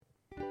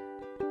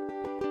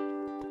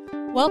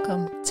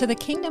Welcome to the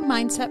Kingdom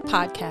Mindset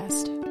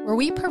Podcast, where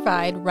we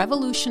provide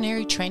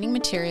revolutionary training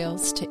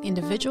materials to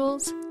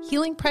individuals,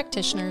 healing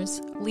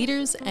practitioners,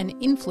 leaders, and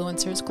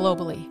influencers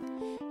globally.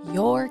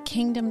 Your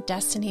kingdom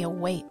destiny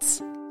awaits,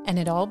 and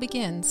it all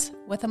begins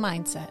with a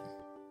mindset.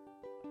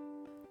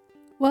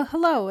 Well,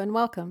 hello and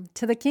welcome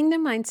to the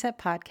Kingdom Mindset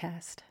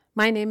Podcast.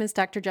 My name is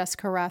Dr.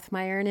 Jessica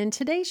Rothmeyer, and in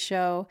today's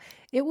show,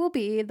 it will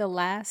be the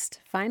last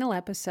final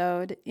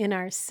episode in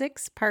our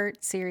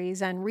 6-part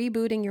series on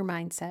rebooting your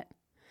mindset.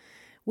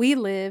 We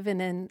live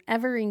in an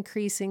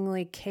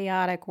ever-increasingly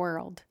chaotic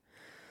world.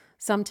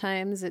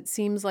 Sometimes it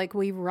seems like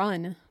we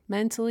run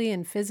mentally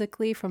and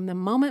physically from the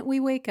moment we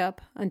wake up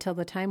until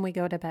the time we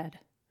go to bed.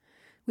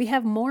 We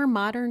have more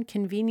modern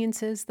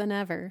conveniences than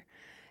ever,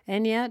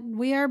 and yet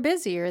we are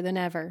busier than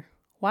ever.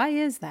 Why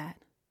is that?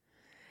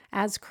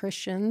 As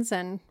Christians,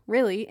 and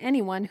really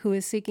anyone who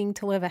is seeking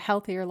to live a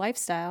healthier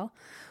lifestyle,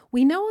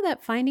 we know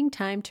that finding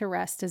time to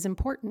rest is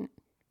important.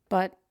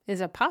 But is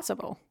it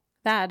possible?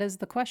 That is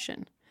the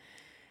question.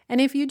 And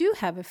if you do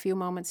have a few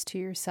moments to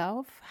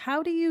yourself,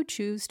 how do you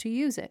choose to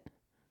use it?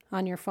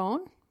 On your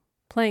phone?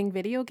 Playing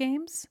video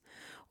games?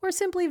 Or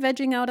simply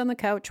vegging out on the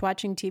couch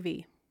watching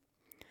TV?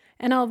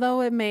 And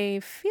although it may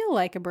feel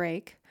like a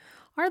break,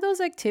 are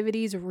those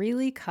activities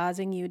really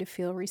causing you to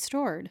feel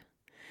restored?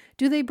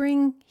 Do they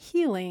bring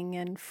healing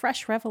and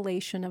fresh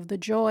revelation of the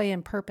joy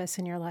and purpose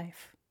in your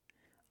life?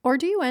 Or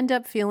do you end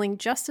up feeling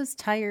just as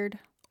tired,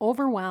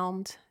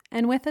 overwhelmed,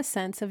 and with a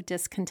sense of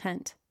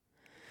discontent?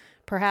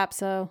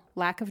 Perhaps a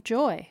lack of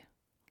joy,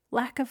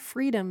 lack of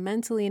freedom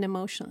mentally and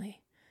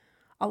emotionally,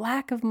 a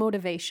lack of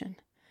motivation,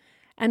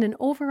 and an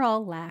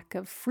overall lack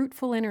of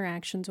fruitful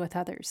interactions with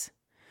others,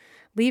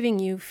 leaving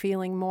you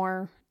feeling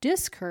more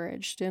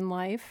discouraged in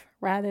life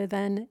rather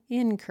than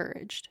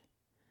encouraged.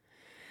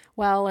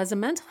 Well, as a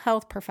mental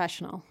health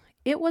professional,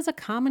 it was a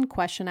common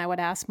question I would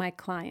ask my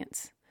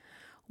clients.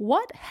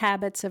 What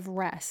habits of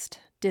rest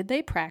did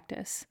they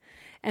practice,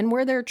 and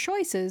were their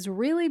choices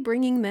really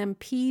bringing them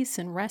peace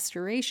and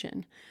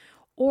restoration,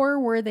 or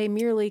were they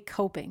merely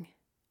coping,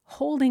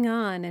 holding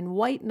on and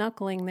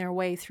white-knuckling their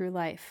way through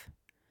life?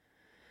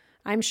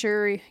 I'm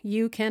sure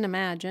you can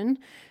imagine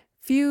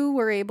few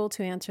were able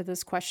to answer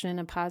this question in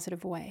a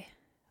positive way,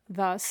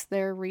 thus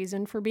their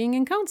reason for being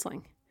in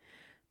counseling.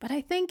 But I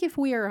think if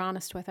we are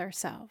honest with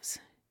ourselves,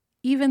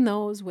 even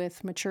those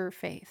with mature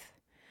faith,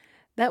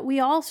 that we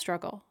all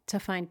struggle to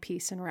find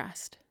peace and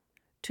rest,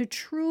 to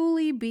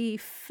truly be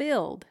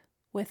filled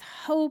with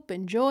hope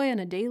and joy on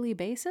a daily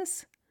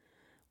basis.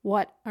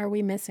 What are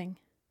we missing?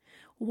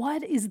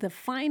 What is the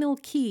final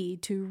key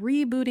to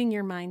rebooting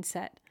your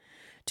mindset,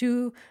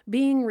 to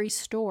being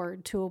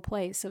restored to a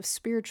place of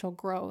spiritual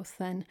growth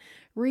and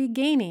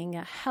regaining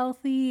a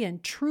healthy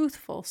and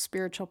truthful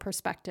spiritual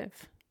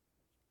perspective?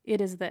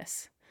 It is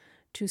this: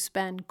 to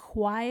spend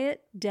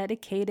quiet,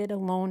 dedicated,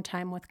 alone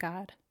time with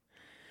God.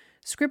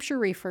 Scripture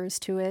refers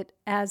to it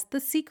as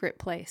the secret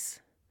place.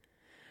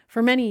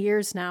 For many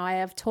years now, I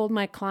have told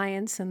my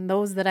clients and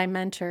those that I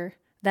mentor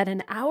that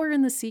an hour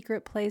in the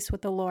secret place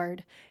with the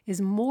Lord is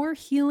more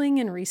healing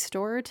and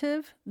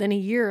restorative than a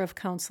year of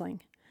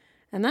counseling.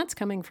 And that's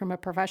coming from a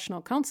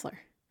professional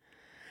counselor.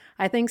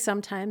 I think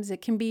sometimes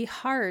it can be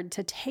hard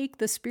to take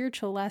the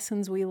spiritual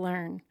lessons we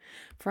learn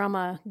from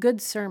a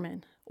good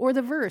sermon or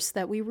the verse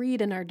that we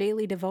read in our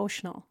daily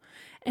devotional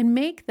and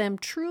make them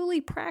truly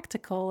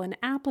practical and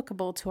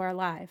applicable to our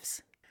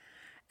lives.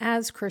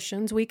 As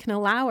Christians, we can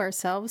allow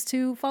ourselves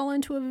to fall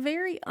into a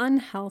very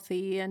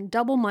unhealthy and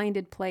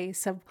double-minded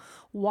place of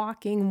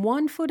walking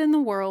one foot in the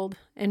world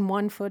and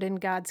one foot in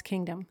God's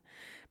kingdom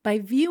by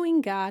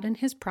viewing God and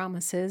His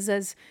promises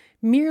as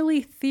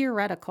merely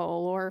theoretical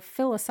or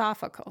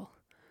philosophical.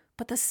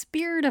 But the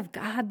Spirit of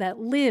God that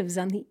lives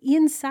on the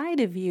inside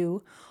of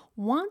you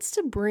wants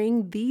to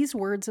bring these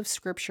words of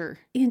Scripture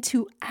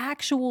into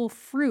actual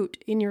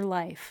fruit in your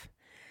life.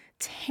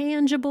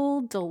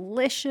 Tangible,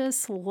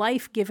 delicious,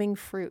 life-giving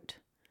fruit.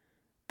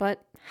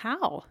 But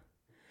how?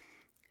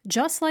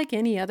 Just like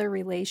any other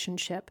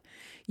relationship,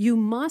 you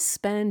must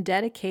spend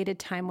dedicated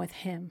time with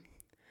Him.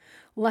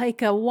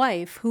 Like a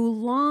wife who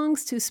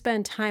longs to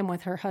spend time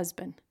with her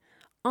husband,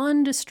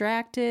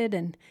 undistracted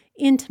and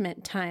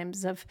intimate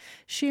times of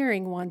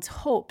sharing one's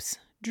hopes,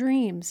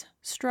 dreams,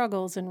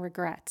 struggles, and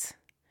regrets.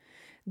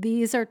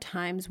 These are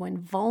times when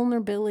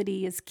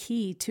vulnerability is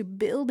key to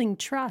building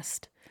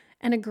trust,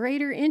 and a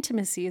greater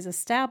intimacy is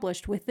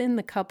established within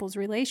the couple's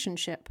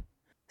relationship.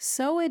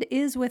 So it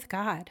is with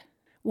God.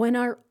 When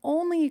our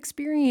only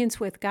experience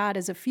with God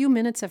is a few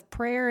minutes of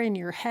prayer in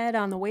your head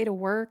on the way to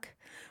work,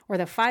 or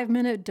the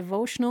 5-minute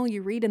devotional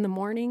you read in the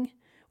morning,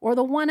 or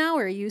the 1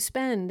 hour you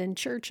spend in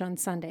church on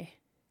Sunday,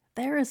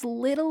 there is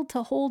little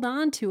to hold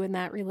on to in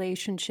that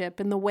relationship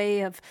in the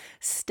way of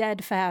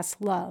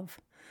steadfast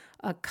love,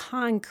 a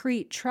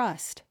concrete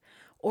trust,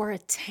 or a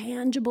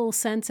tangible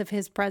sense of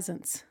His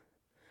presence.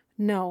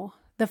 No,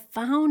 the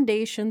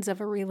foundations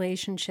of a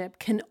relationship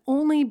can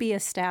only be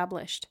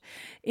established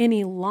in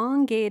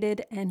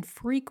elongated and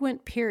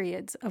frequent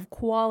periods of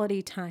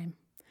quality time,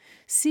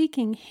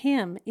 seeking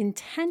Him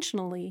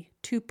intentionally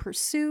to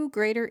pursue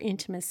greater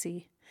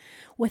intimacy,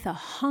 with a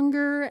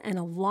hunger and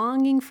a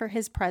longing for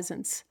His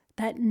presence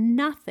that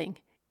nothing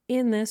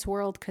in this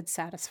world could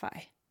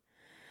satisfy.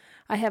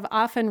 I have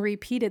often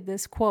repeated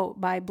this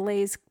quote by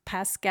Blaise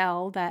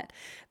Pascal that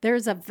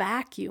there's a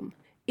vacuum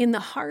in the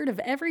heart of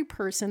every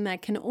person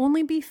that can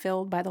only be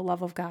filled by the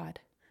love of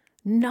God.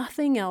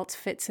 Nothing else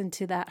fits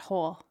into that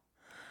hole.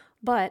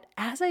 But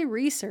as I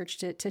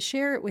researched it to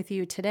share it with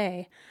you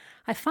today,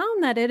 I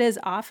found that it is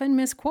often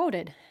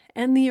misquoted,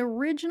 and the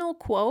original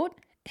quote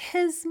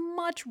is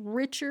much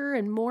richer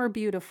and more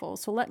beautiful.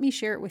 So let me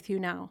share it with you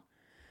now.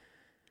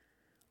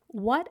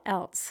 What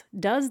else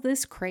does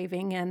this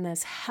craving and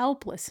this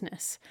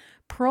helplessness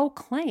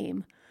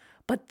proclaim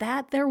but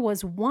that there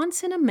was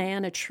once in a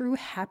man a true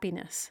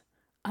happiness,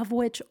 of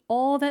which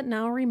all that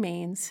now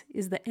remains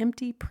is the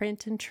empty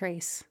print and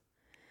trace?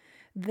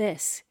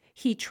 This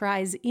he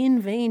tries in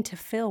vain to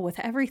fill with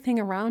everything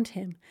around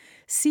him,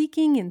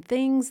 seeking in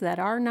things that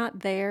are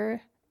not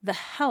there the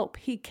help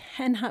he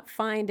cannot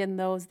find in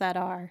those that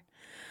are,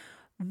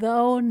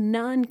 though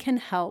none can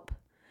help,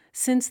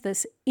 since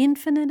this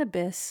infinite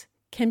abyss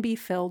can be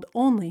filled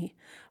only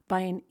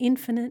by an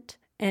infinite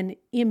and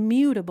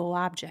immutable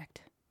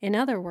object. In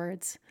other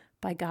words,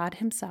 by God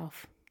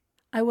Himself.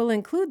 I will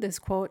include this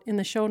quote in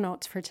the show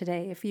notes for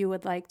today if you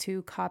would like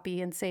to copy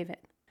and save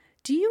it.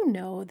 Do you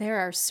know there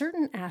are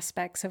certain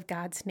aspects of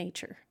God's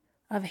nature,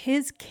 of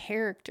His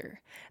character,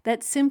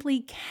 that simply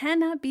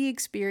cannot be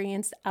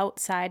experienced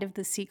outside of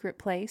the secret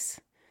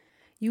place?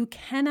 You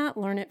cannot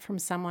learn it from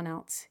someone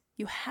else.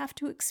 You have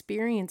to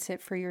experience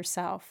it for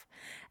yourself,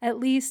 at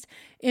least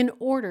in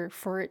order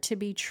for it to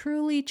be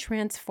truly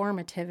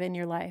transformative in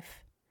your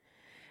life.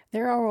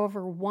 There are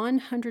over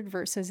 100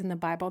 verses in the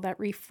Bible that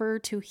refer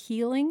to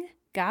healing,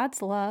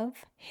 God's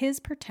love, His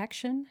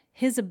protection,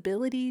 His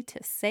ability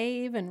to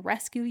save and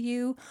rescue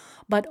you,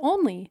 but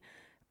only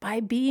by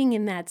being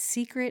in that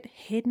secret,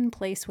 hidden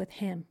place with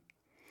Him.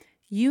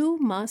 You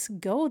must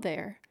go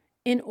there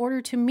in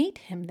order to meet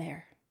Him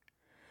there.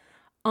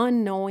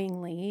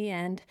 Unknowingly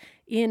and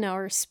in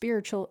our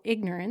spiritual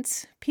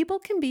ignorance, people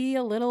can be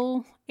a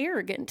little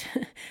arrogant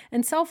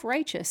and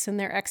self-righteous in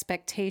their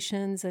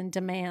expectations and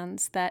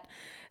demands that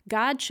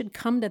God should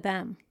come to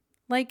them,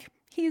 like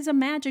He's a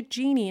magic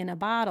genie in a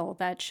bottle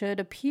that should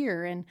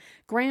appear and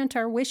grant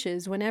our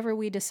wishes whenever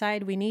we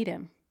decide we need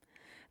Him.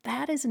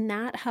 That is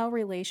not how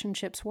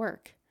relationships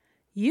work.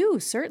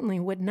 You certainly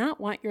would not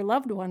want your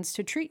loved ones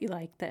to treat you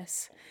like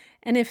this,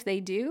 and if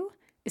they do,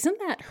 isn't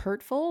that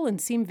hurtful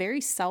and seem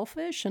very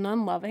selfish and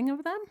unloving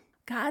of them?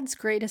 God's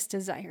greatest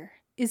desire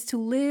is to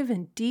live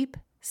in deep,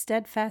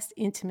 steadfast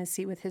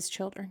intimacy with His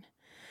children.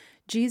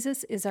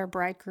 Jesus is our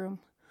bridegroom,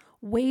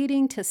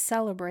 waiting to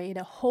celebrate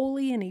a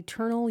holy and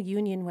eternal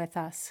union with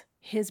us,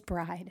 His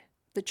bride,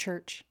 the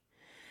church.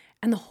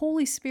 And the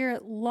Holy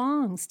Spirit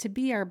longs to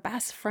be our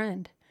best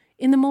friend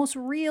in the most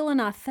real and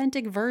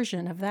authentic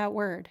version of that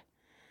word.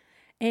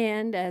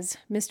 And as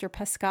Mr.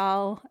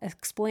 Pascal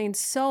explained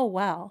so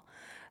well,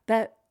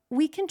 that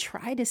we can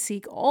try to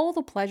seek all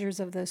the pleasures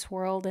of this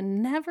world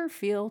and never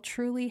feel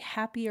truly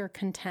happy or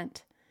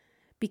content,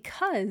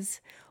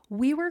 because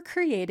we were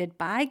created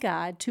by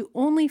God to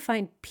only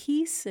find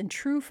peace and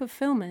true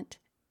fulfillment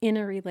in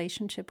a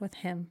relationship with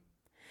Him.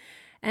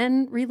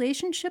 And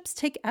relationships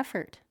take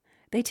effort.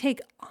 They take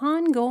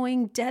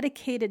ongoing,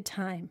 dedicated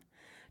time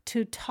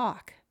to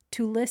talk,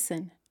 to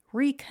listen,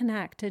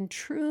 reconnect, and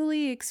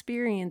truly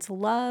experience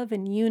love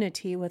and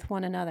unity with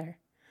one another.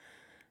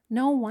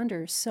 No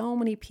wonder so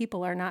many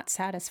people are not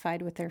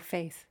satisfied with their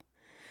faith.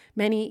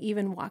 Many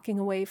even walking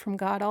away from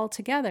God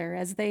altogether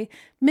as they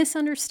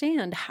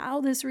misunderstand how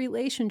this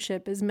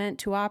relationship is meant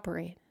to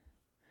operate.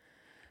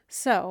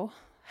 So,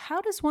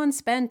 how does one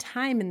spend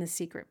time in the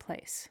secret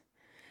place?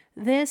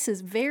 This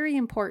is very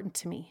important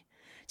to me,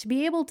 to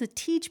be able to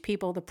teach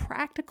people the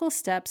practical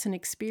steps in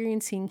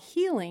experiencing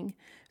healing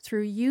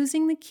through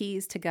using the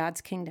keys to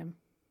God's kingdom.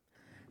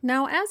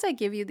 Now, as I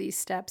give you these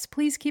steps,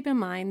 please keep in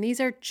mind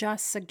these are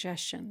just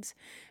suggestions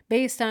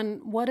based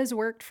on what has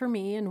worked for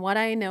me and what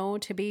I know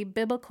to be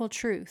biblical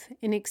truth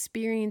in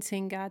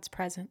experiencing God's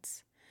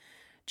presence.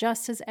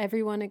 Just as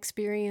everyone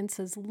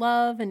experiences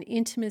love and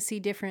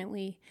intimacy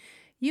differently,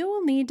 you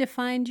will need to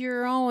find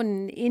your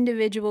own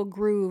individual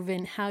groove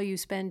in how you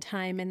spend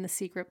time in the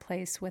secret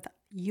place with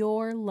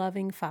your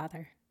loving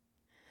Father.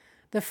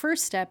 The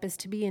first step is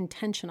to be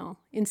intentional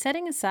in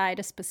setting aside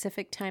a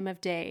specific time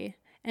of day,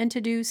 and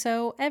to do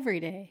so every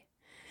day.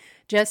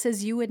 Just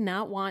as you would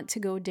not want to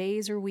go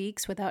days or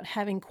weeks without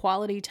having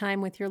quality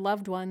time with your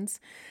loved ones,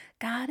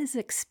 God is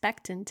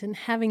expectant in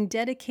having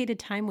dedicated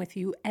time with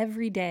you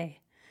every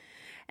day.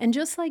 And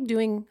just like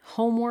doing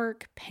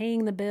homework,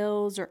 paying the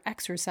bills, or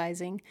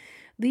exercising,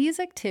 these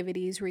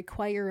activities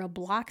require a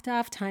blocked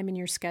off time in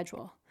your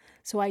schedule.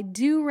 So I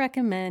do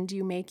recommend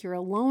you make your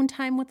alone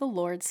time with the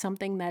Lord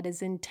something that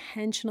is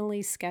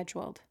intentionally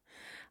scheduled.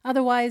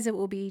 Otherwise, it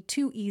will be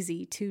too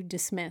easy to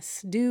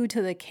dismiss due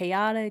to the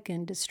chaotic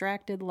and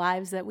distracted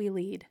lives that we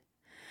lead.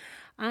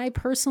 I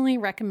personally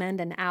recommend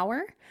an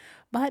hour,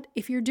 But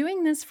if you're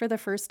doing this for the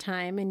first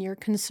time and you're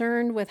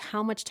concerned with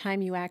how much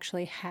time you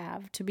actually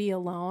have to be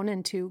alone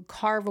and to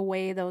carve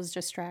away those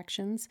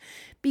distractions,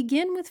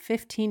 begin with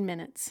 15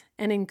 minutes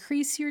and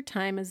increase your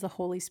time as the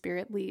Holy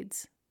Spirit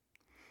leads.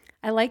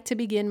 I like to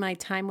begin my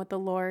time with the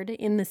Lord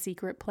in the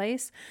secret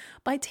place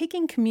by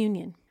taking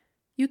communion.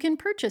 You can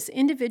purchase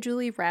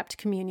individually wrapped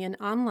communion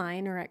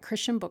online or at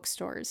Christian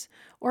bookstores,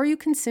 or you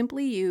can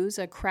simply use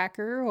a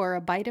cracker or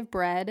a bite of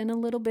bread and a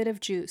little bit of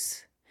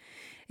juice.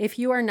 If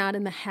you are not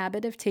in the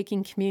habit of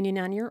taking communion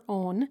on your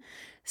own,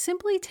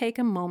 simply take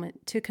a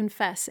moment to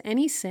confess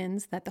any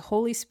sins that the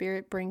Holy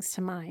Spirit brings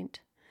to mind.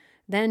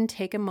 Then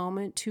take a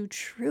moment to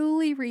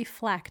truly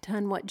reflect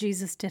on what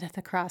Jesus did at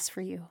the cross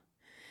for you.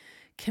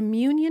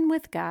 Communion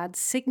with God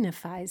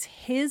signifies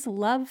His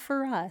love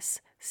for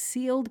us,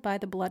 sealed by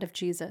the blood of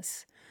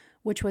Jesus,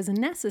 which was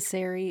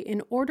necessary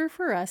in order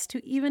for us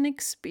to even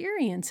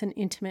experience an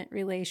intimate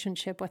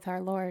relationship with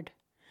our Lord.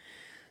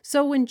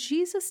 So when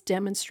Jesus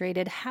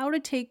demonstrated how to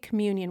take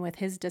communion with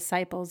His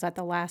disciples at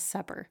the Last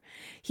Supper,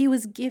 He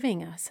was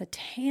giving us a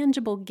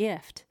tangible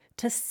gift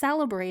to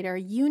celebrate our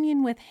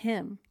union with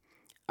Him,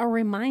 a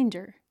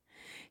reminder.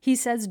 He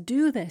says,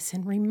 "Do this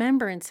in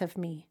remembrance of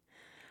me,"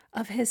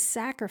 of His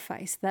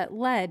sacrifice that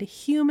led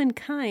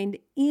humankind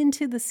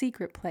into the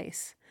secret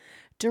place,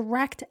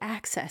 direct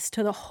access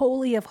to the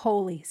Holy of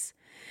Holies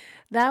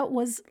that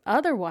was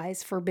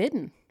otherwise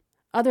forbidden,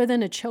 other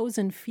than a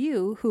chosen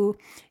few who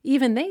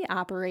even they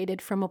operated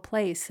from a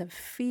place of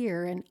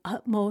fear and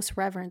utmost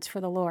reverence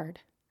for the Lord.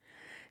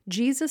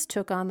 Jesus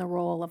took on the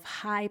role of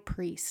high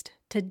priest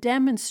to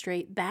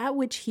demonstrate that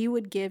which He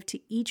would give to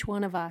each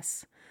one of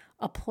us,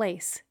 a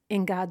place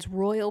in God's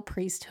royal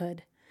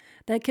priesthood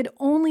that could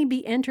only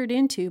be entered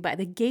into by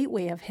the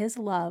gateway of His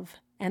love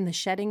and the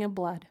shedding of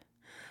blood,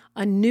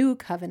 a new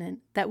covenant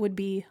that would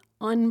be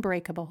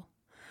unbreakable,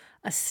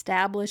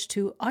 established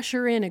to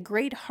usher in a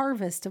great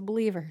harvest of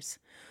believers,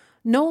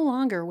 no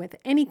longer with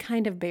any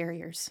kind of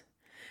barriers.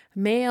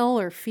 Male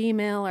or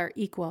female are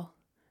equal.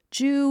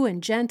 Jew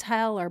and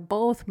Gentile are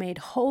both made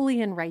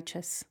holy and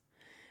righteous.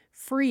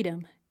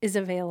 Freedom is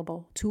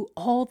available to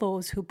all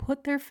those who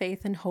put their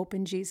faith and hope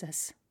in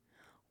Jesus.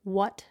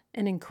 What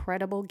an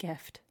incredible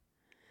gift.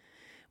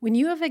 When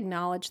you have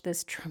acknowledged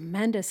this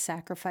tremendous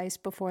sacrifice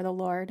before the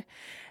Lord,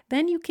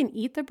 then you can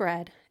eat the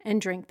bread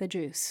and drink the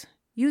juice,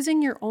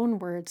 using your own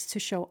words to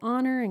show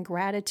honor and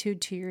gratitude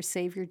to your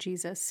Savior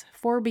Jesus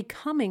for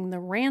becoming the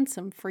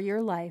ransom for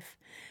your life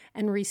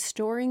and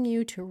restoring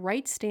you to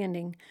right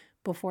standing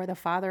before the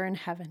Father in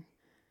heaven.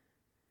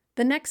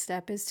 The next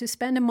step is to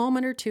spend a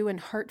moment or two in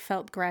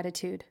heartfelt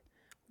gratitude,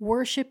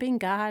 worshiping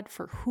God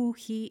for who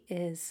He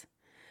is.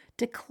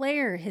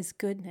 Declare His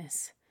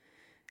goodness.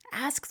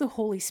 Ask the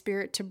Holy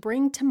Spirit to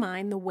bring to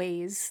mind the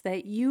ways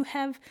that you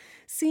have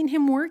seen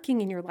Him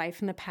working in your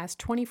life in the past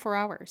 24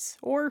 hours,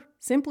 or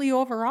simply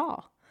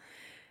overall.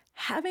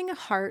 Having a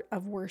heart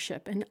of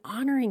worship and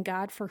honoring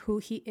God for who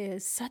He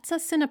is sets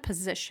us in a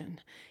position,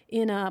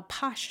 in a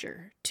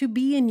posture, to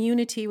be in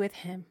unity with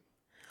Him.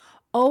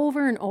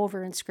 Over and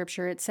over in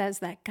Scripture, it says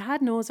that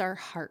God knows our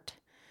heart.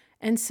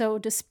 And so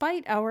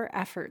despite our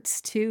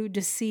efforts to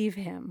deceive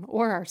Him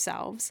or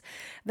ourselves,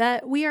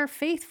 that we are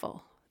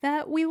faithful,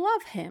 that we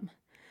love Him.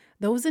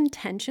 Those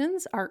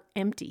intentions are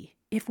empty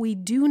if we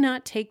do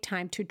not take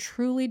time to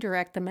truly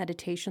direct the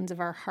meditations of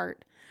our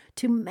heart,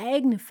 to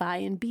magnify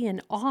and be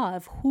in awe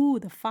of who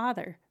the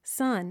Father,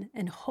 Son,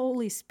 and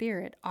Holy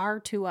Spirit are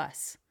to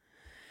us.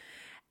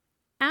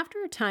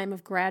 After a time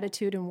of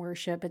gratitude and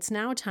worship, it's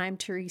now time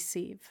to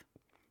receive.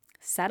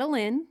 Settle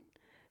in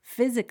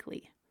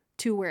physically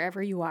to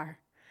wherever you are.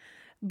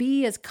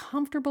 Be as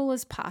comfortable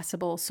as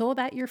possible so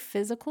that your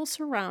physical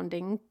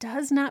surrounding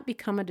does not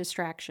become a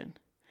distraction.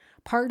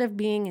 Part of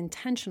being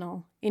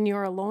intentional in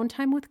your alone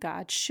time with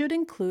God should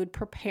include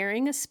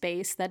preparing a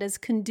space that is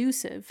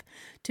conducive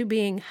to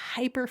being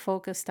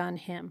hyper-focused on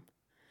Him.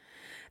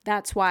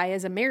 That's why,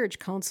 as a marriage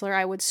counselor,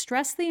 I would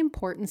stress the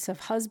importance of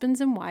husbands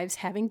and wives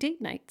having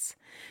date nights,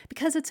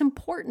 because it's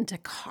important to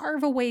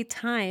carve away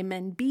time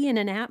and be in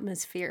an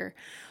atmosphere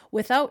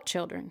without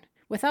children,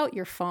 without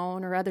your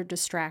phone or other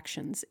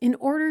distractions, in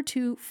order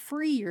to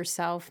free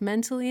yourself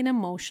mentally and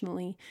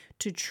emotionally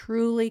to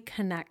truly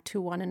connect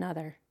to one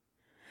another.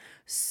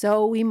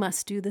 So we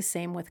must do the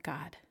same with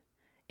God.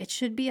 It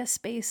should be a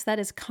space that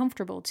is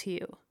comfortable to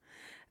you,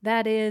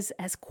 that is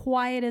as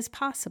quiet as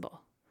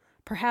possible,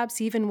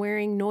 perhaps even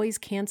wearing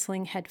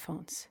noise-canceling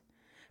headphones,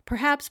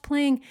 perhaps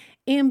playing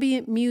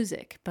ambient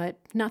music, but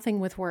nothing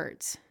with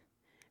words,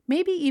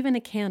 maybe even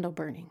a candle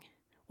burning,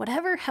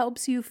 whatever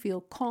helps you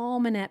feel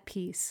calm and at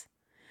peace,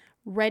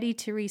 ready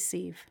to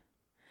receive.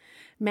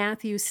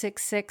 Matthew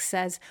 6:6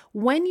 says,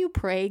 "When you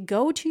pray,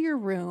 go to your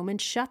room and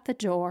shut the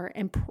door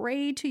and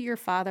pray to your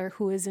Father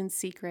who is in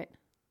secret."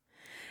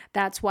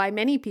 That's why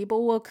many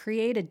people will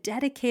create a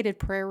dedicated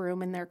prayer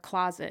room in their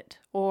closet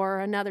or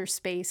another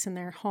space in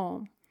their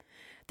home.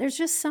 There's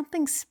just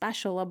something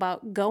special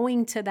about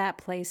going to that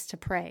place to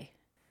pray.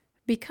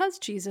 Because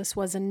Jesus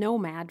was a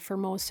nomad for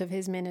most of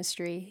His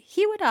ministry,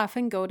 He would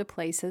often go to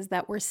places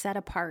that were set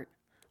apart,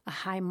 a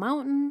high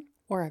mountain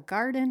or a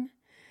garden?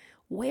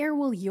 Where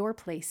will your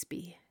place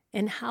be,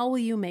 and how will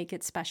you make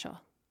it special?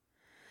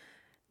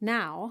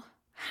 Now,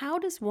 how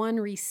does one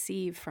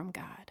receive from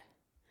God?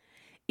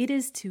 It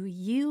is to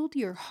yield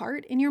your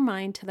heart and your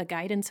mind to the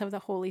guidance of the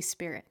Holy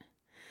Spirit.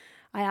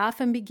 I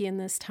often begin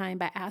this time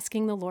by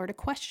asking the Lord a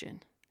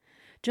question.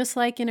 Just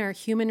like in our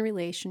human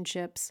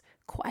relationships,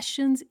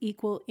 questions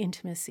equal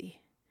intimacy.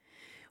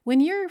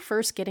 When you're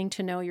first getting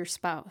to know your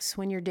spouse,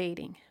 when you're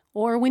dating,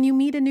 or when you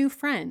meet a new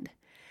friend,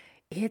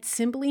 it's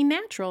simply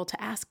natural to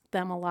ask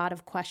them a lot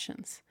of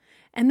questions.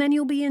 And then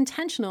you'll be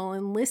intentional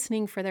in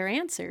listening for their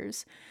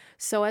answers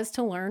so as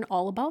to learn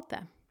all about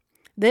them.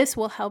 This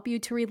will help you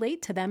to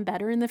relate to them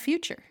better in the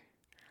future.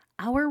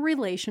 Our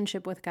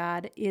relationship with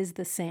God is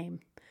the same.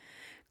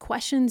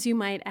 Questions you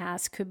might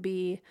ask could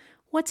be,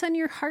 what's on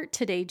your heart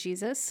today,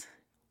 Jesus?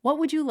 What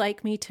would you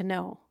like me to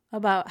know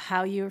about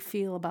how you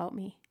feel about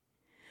me?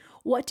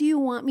 What do you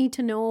want me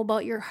to know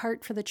about your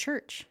heart for the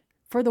church,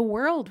 for the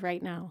world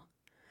right now?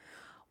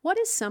 What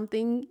is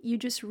something you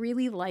just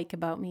really like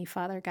about me,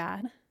 Father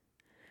God?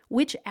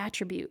 Which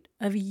attribute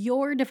of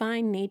your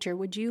divine nature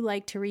would you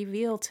like to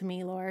reveal to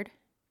me, Lord?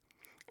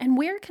 And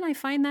where can I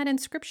find that in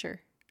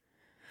Scripture?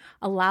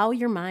 Allow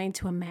your mind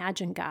to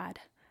imagine God,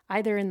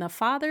 either in the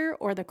Father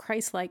or the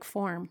Christ-like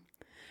form.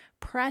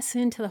 Press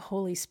into the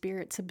Holy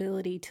Spirit's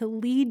ability to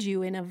lead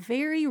you in a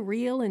very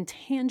real and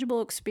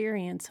tangible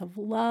experience of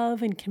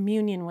love and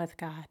communion with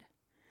God.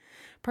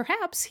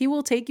 Perhaps He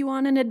will take you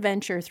on an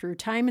adventure through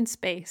time and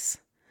space,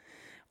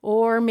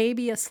 or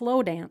maybe a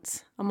slow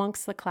dance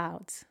amongst the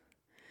clouds.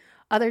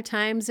 Other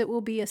times it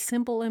will be a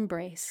simple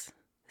embrace,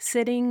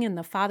 sitting in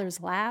the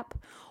Father's lap,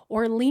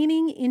 or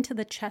leaning into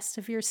the chest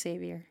of your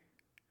Savior.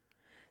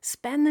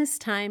 Spend this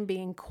time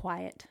being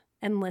quiet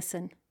and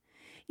listen,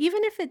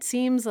 even if it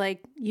seems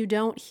like you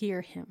don't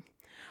hear Him,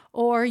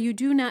 or you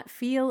do not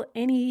feel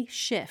any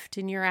shift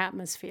in your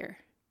atmosphere.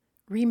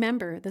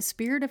 Remember, the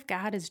Spirit of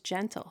God is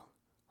gentle,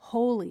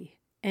 holy,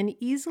 and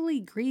easily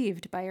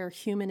grieved by our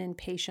human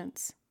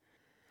impatience.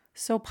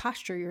 So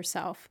posture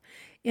yourself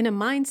in a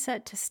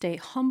mindset to stay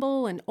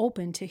humble and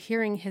open to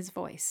hearing His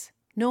voice,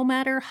 no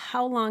matter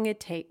how long it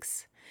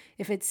takes.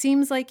 If it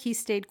seems like He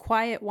stayed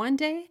quiet one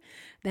day,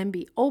 then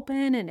be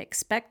open and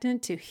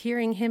expectant to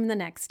hearing Him the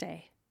next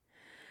day.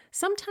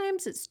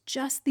 Sometimes it's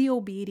just the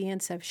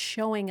obedience of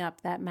showing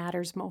up that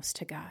matters most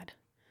to God.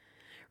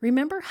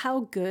 Remember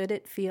how good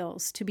it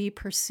feels to be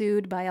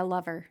pursued by a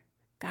lover.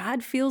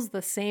 God feels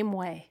the same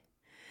way.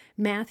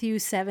 Matthew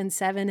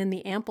 7:7 in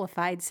the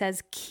Amplified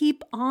says,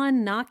 keep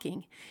on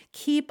knocking,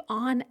 keep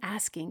on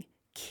asking,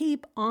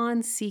 keep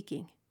on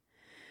seeking.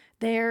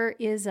 There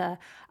is a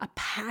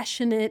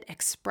passionate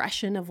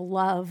expression of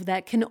love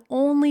that can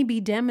only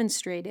be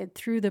demonstrated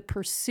through the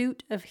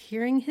pursuit of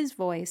hearing His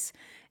voice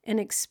and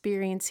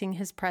experiencing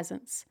His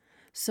presence.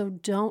 So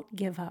don't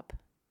give up.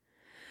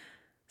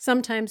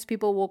 Sometimes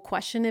people will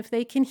question if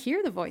they can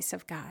hear the voice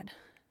of God.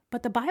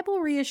 But the Bible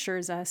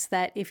reassures us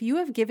that if you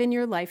have given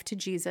your life to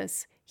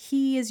Jesus,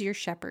 He is your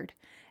shepherd,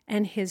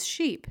 and His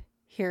sheep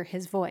hear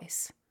His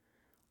voice.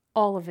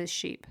 All of His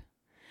sheep.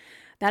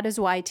 That is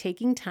why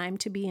taking time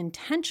to be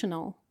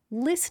intentional,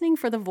 listening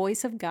for the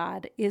voice of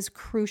God is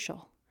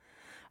crucial.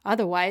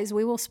 Otherwise,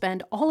 we will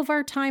spend all of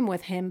our time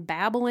with Him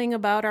babbling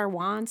about our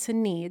wants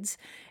and needs,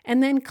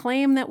 and then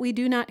claim that we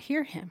do not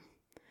hear Him,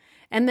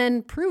 and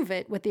then prove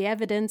it with the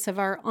evidence of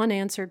our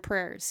unanswered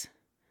prayers.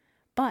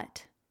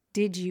 But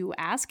did you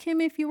ask Him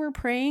if you were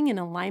praying in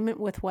alignment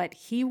with what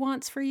He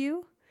wants for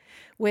you?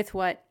 With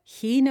what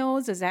He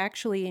knows is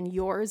actually in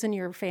yours and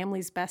your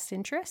family's best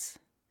interests?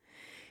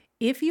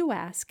 If you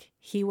ask,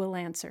 He will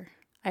answer,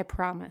 I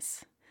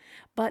promise.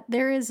 But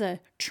there is a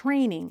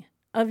training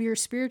of your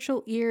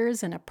spiritual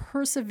ears and a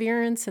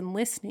perseverance in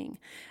listening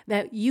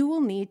that you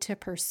will need to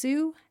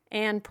pursue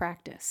and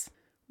practice.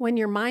 When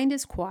your mind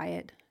is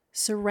quiet,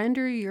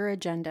 surrender your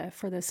agenda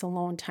for this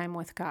alone time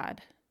with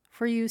God.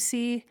 For you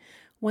see,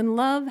 when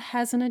love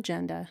has an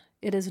agenda,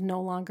 it is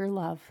no longer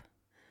love.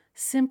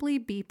 Simply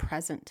be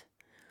present.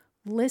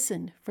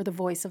 Listen for the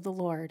voice of the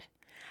Lord.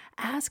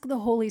 Ask the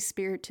Holy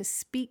Spirit to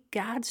speak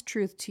God's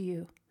truth to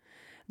you.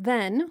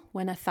 Then,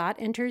 when a thought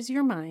enters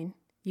your mind,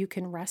 you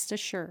can rest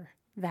assured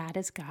that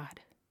is God.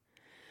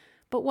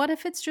 But what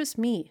if it's just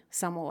me,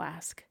 some will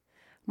ask?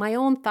 My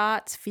own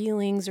thoughts,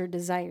 feelings, or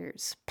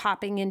desires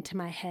popping into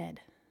my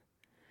head.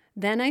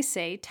 Then I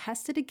say,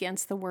 test it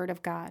against the Word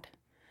of God.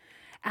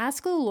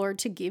 Ask the Lord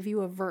to give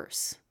you a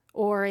verse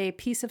or a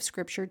piece of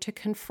Scripture to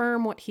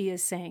confirm what He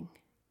is saying.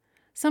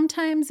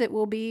 Sometimes it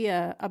will be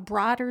a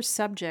broader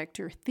subject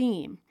or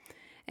theme,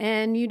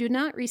 and you do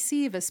not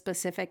receive a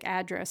specific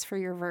address for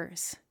your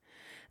verse.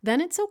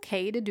 Then it's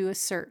okay to do a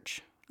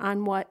search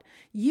on what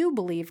you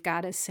believe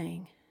God is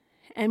saying.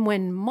 And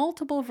when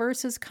multiple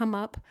verses come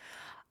up,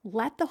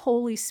 let the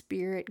Holy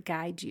Spirit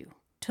guide you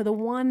to the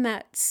one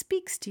that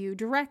speaks to you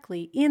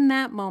directly in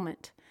that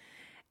moment.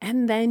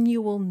 And then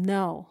you will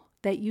know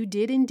that you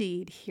did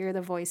indeed hear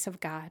the voice of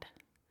God.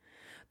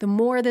 The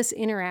more this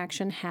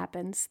interaction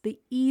happens, the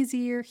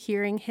easier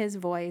hearing His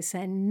voice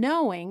and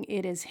knowing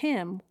it is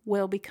Him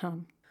will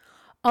become.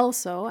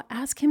 Also,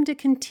 ask Him to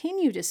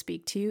continue to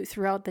speak to you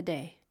throughout the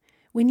day.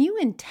 When you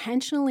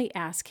intentionally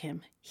ask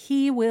Him,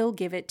 He will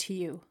give it to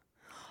you.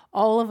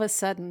 All of a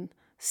sudden,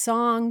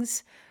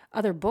 songs,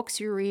 other books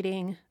you're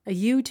reading, a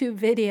YouTube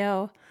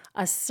video,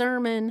 a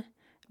sermon,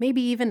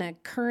 maybe even an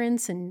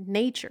occurrence in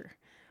nature,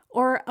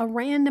 or a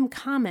random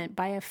comment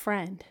by a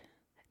friend.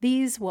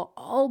 These will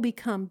all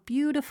become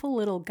beautiful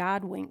little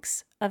God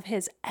winks of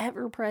His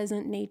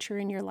ever-present nature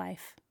in your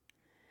life.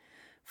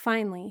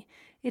 Finally,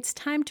 it's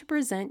time to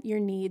present your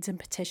needs and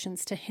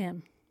petitions to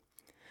Him.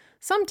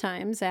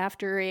 Sometimes,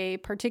 after a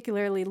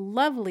particularly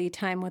lovely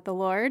time with the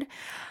Lord,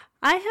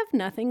 I have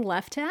nothing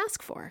left to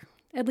ask for,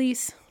 at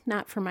least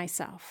not for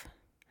myself.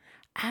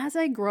 As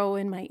I grow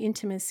in my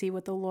intimacy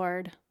with the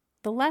Lord,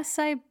 the less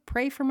I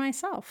pray for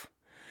myself.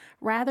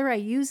 Rather, I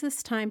use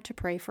this time to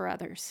pray for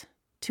others,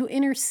 to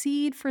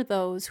intercede for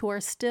those who are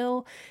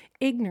still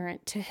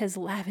ignorant to His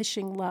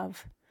lavishing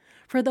love,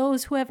 for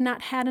those who have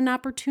not had an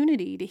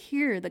opportunity to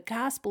hear the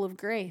gospel of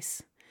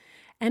grace,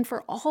 and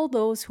for all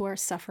those who are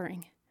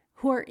suffering,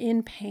 who are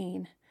in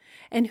pain,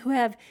 and who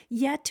have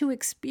yet to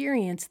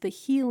experience the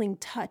healing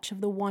touch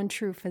of the one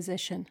true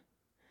physician.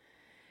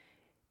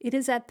 It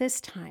is at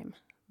this time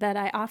that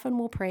I often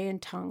will pray in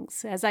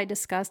tongues. As I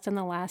discussed in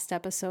the last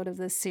episode of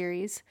this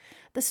series,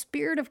 the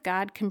Spirit of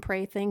God can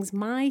pray things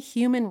my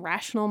human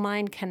rational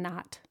mind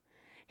cannot.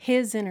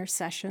 His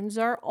intercessions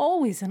are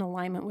always in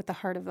alignment with the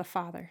heart of the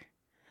Father.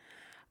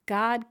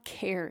 God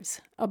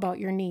cares about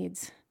your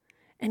needs,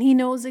 and He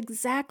knows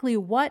exactly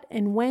what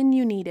and when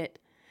you need it.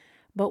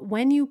 But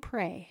when you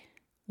pray,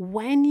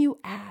 when you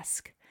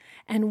ask,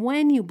 and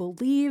when you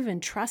believe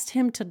and trust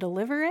Him to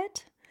deliver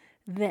it,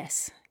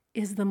 this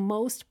is the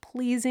most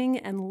pleasing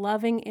and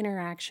loving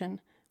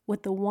interaction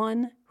with the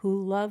one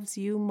who loves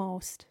you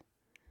most.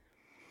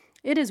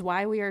 It is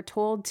why we are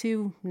told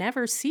to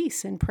never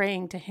cease in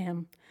praying to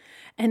Him,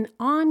 an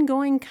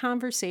ongoing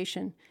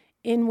conversation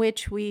in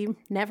which we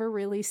never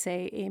really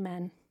say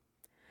amen.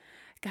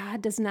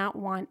 God does not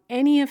want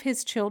any of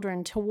His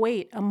children to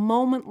wait a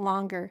moment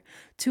longer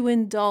to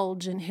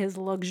indulge in His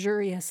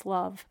luxurious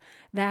love,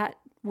 that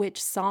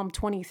which Psalm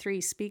 23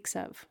 speaks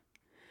of.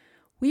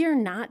 We are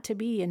not to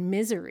be in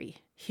misery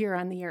here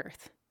on the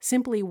earth,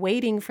 simply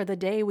waiting for the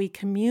day we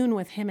commune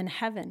with Him in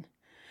heaven.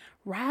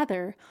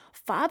 Rather,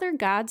 Father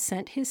God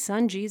sent His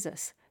Son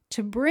Jesus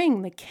to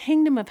bring the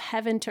kingdom of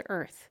heaven to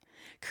earth,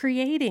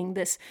 creating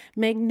this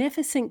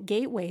magnificent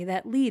gateway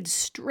that leads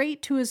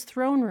straight to His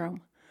throne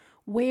room,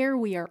 where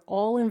we are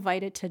all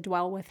invited to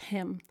dwell with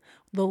Him,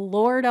 the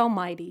Lord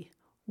Almighty,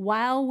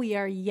 while we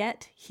are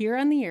yet here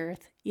on the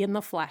earth in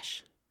the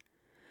flesh.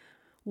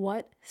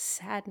 What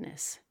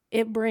sadness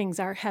it brings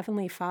our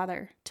Heavenly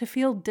Father to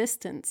feel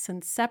distance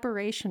and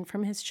separation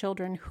from His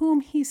children,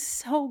 whom He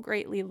so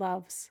greatly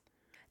loves,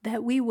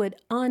 that we would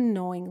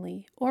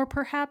unknowingly, or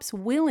perhaps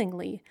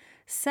willingly,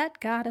 set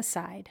God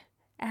aside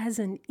as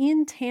an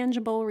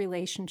intangible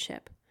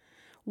relationship,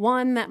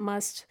 one that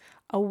must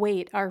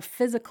await our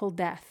physical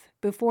death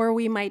before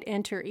we might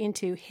enter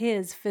into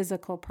His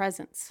physical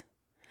presence.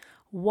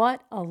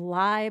 What a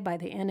lie by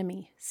the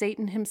enemy,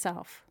 Satan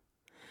himself.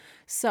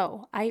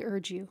 So I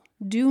urge you,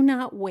 do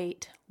not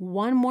wait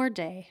one more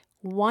day,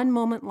 one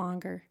moment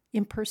longer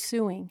in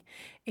pursuing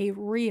a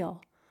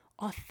real,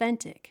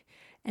 authentic,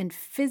 and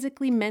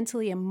physically,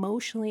 mentally,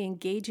 emotionally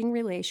engaging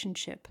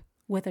relationship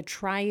with a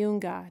triune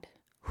God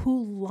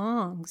who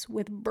longs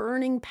with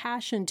burning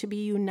passion to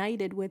be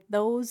united with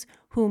those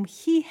whom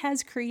He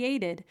has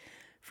created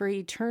for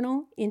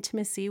eternal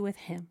intimacy with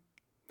Him.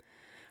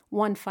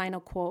 One final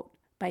quote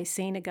by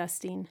St.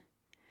 Augustine.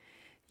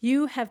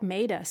 You have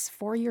made us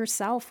for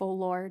yourself, O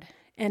Lord,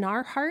 and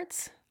our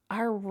hearts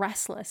are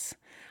restless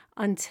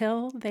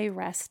until they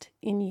rest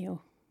in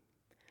you.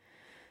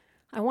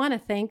 I want to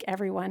thank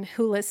everyone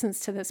who listens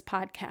to this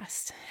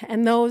podcast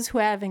and those who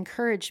have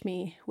encouraged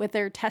me with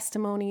their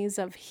testimonies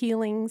of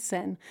healings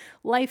and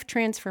life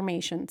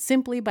transformation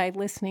simply by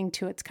listening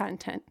to its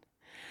content.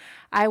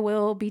 I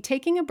will be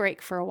taking a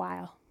break for a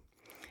while.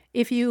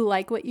 If you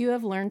like what you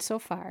have learned so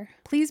far,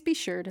 please be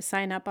sure to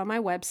sign up on my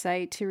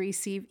website to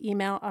receive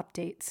email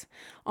updates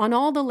on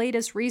all the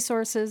latest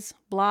resources,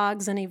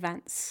 blogs, and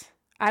events.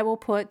 I will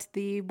put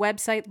the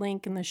website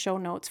link in the show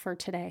notes for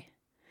today.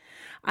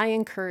 I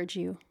encourage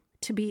you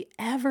to be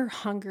ever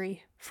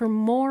hungry for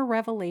more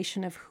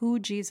revelation of who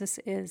Jesus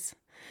is.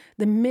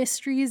 The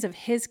mysteries of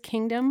His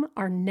kingdom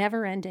are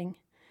never ending.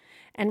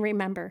 And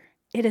remember,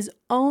 it is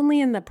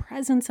only in the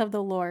presence of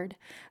the Lord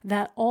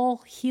that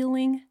all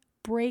healing,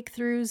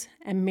 breakthroughs,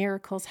 and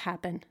miracles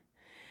happen.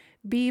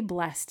 Be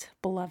blessed,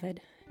 beloved,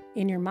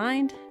 in your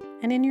mind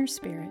and in your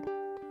spirit.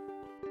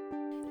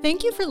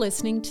 Thank you for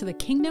listening to the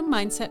Kingdom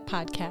Mindset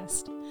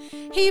Podcast.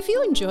 Hey, if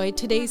you enjoyed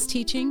today's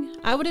teaching,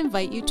 I would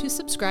invite you to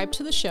subscribe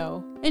to the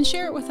show and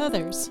share it with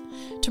others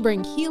to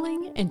bring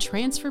healing and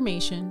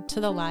transformation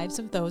to the lives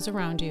of those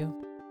around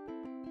you.